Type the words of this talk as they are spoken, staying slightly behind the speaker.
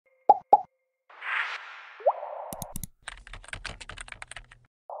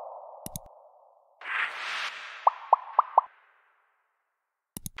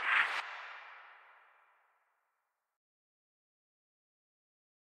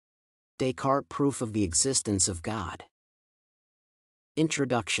Descartes' proof of the existence of God.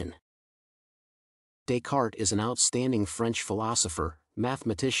 Introduction. Descartes is an outstanding French philosopher,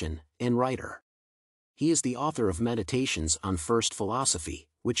 mathematician, and writer. He is the author of Meditations on First Philosophy,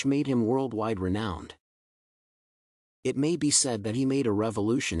 which made him worldwide renowned. It may be said that he made a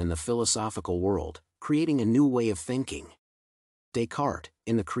revolution in the philosophical world, creating a new way of thinking. Descartes,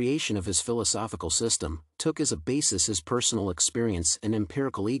 in the creation of his philosophical system, took as a basis his personal experience and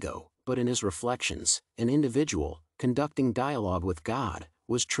empirical ego, but in his reflections, an individual, conducting dialogue with God,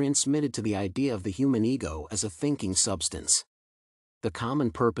 was transmitted to the idea of the human ego as a thinking substance. The common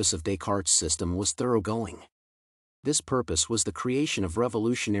purpose of Descartes' system was thoroughgoing. This purpose was the creation of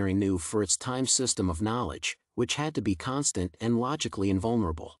revolutionary new for its time system of knowledge, which had to be constant and logically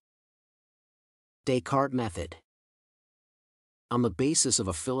invulnerable. Descartes' method. On the basis of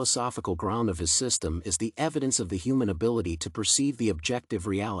a philosophical ground of his system is the evidence of the human ability to perceive the objective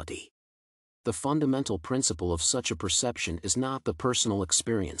reality. The fundamental principle of such a perception is not the personal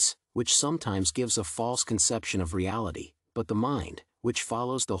experience, which sometimes gives a false conception of reality, but the mind, which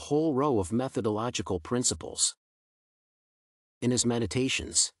follows the whole row of methodological principles. In his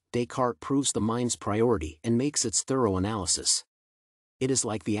Meditations, Descartes proves the mind's priority and makes its thorough analysis. It is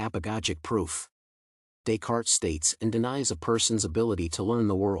like the apagogic proof. Descartes states and denies a person's ability to learn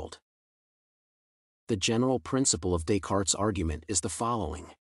the world. The general principle of Descartes' argument is the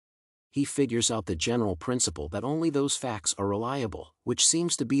following. He figures out the general principle that only those facts are reliable, which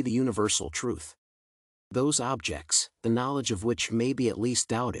seems to be the universal truth. Those objects, the knowledge of which may be at least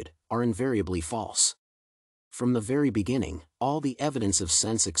doubted, are invariably false. From the very beginning, all the evidence of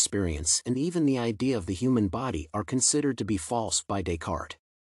sense experience and even the idea of the human body are considered to be false by Descartes.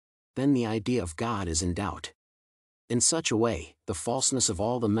 Then the idea of God is in doubt. In such a way, the falseness of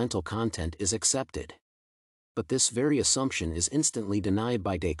all the mental content is accepted. But this very assumption is instantly denied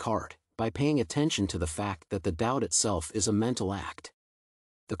by Descartes, by paying attention to the fact that the doubt itself is a mental act.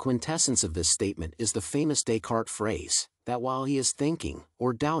 The quintessence of this statement is the famous Descartes phrase, that while he is thinking,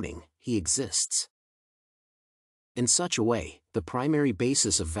 or doubting, he exists. In such a way, the primary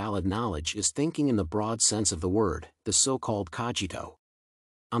basis of valid knowledge is thinking in the broad sense of the word, the so-called cogito.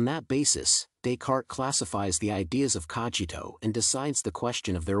 On that basis, Descartes classifies the ideas of cogito and decides the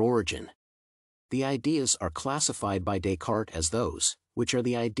question of their origin. The ideas are classified by Descartes as those, which are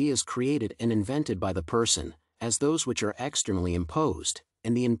the ideas created and invented by the person, as those which are externally imposed,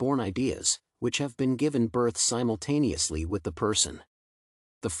 and the inborn ideas, which have been given birth simultaneously with the person.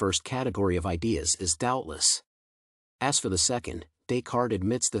 The first category of ideas is doubtless. As for the second, Descartes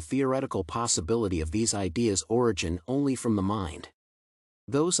admits the theoretical possibility of these ideas' origin only from the mind.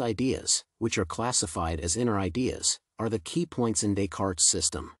 Those ideas, which are classified as inner ideas, are the key points in Descartes'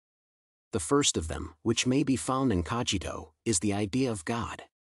 system. The first of them, which may be found in cogito, is the idea of God.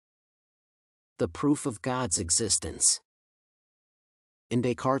 The proof of God's existence. In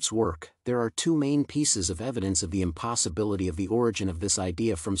Descartes' work, there are two main pieces of evidence of the impossibility of the origin of this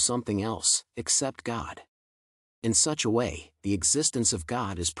idea from something else, except God. In such a way, the existence of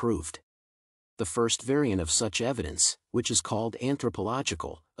God is proved. The first variant of such evidence, which is called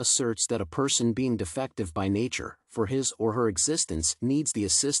anthropological, asserts that a person being defective by nature, for his or her existence needs the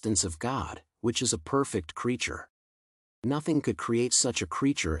assistance of God, which is a perfect creature. Nothing could create such a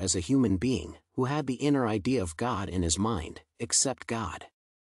creature as a human being, who had the inner idea of God in his mind, except God.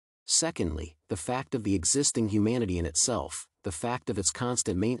 Secondly, the fact of the existing humanity in itself, the fact of its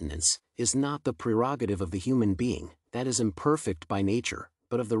constant maintenance, is not the prerogative of the human being, that is imperfect by nature,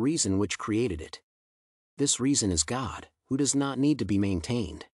 but of the reason which created it. This reason is God, who does not need to be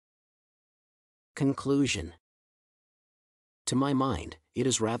maintained. Conclusion. To my mind, it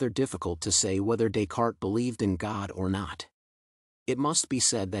is rather difficult to say whether Descartes believed in God or not. It must be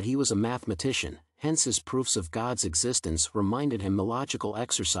said that he was a mathematician, hence his proofs of God's existence reminded him the logical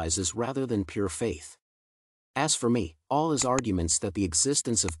exercises rather than pure faith. As for me, all his arguments that the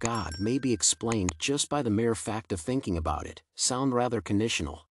existence of God may be explained just by the mere fact of thinking about it, sound rather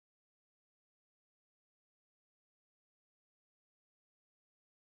conditional.